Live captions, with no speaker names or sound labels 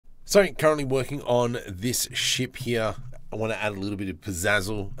So currently working on this ship here. I want to add a little bit of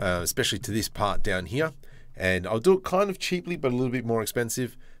pizzazzle, especially to this part down here. And I'll do it kind of cheaply, but a little bit more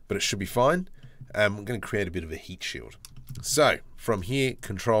expensive, but it should be fine. I'm going to create a bit of a heat shield. So from here,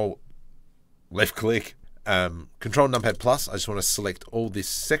 control left click, control numpad plus. I just want to select all this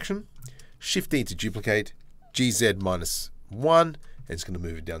section, shift D to duplicate, GZ -1, and it's going to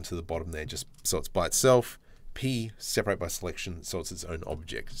move it down to the bottom there just so it's by itself. P, separate by selection, so it's its own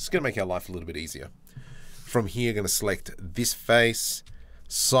object. It's going to make our life a little bit easier. From here, going to select this face,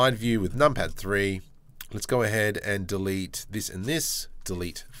 side view with numpad 3. Let's go ahead and delete this and this,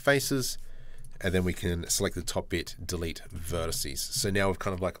 delete faces, and then we can select the top bit, delete vertices. So now we've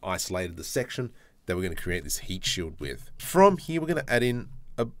kind of like isolated the section that we're going to create this heat shield with. From here, we're going to add in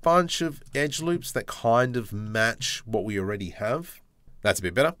a bunch of edge loops that kind of match what we already have. That's a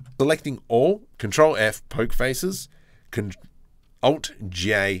bit better. Selecting all, Control F, poke faces, Alt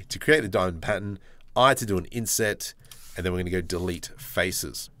J to create the diamond pattern, I to do an inset, and then we're going to go delete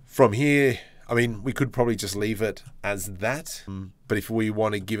faces. From here, I mean, we could probably just leave it as that, but if we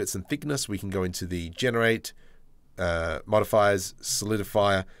want to give it some thickness, we can go into the generate, modifiers,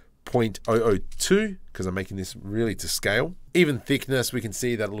 solidifier, 0.002, because I'm making this really to scale. Even thickness, we can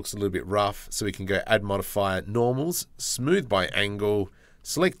see that it looks a little bit rough, so we can go add modifier, normals, smooth by angle,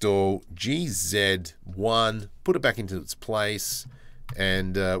 select all, GZ1, put it back into its place,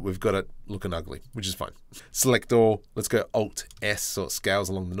 and we've got it looking ugly, which is fine. Select all, let's go Alt S so it scales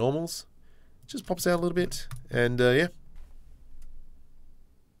along the normals. Just pops out a little bit, and yeah.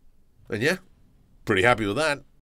 And yeah, pretty happy with that.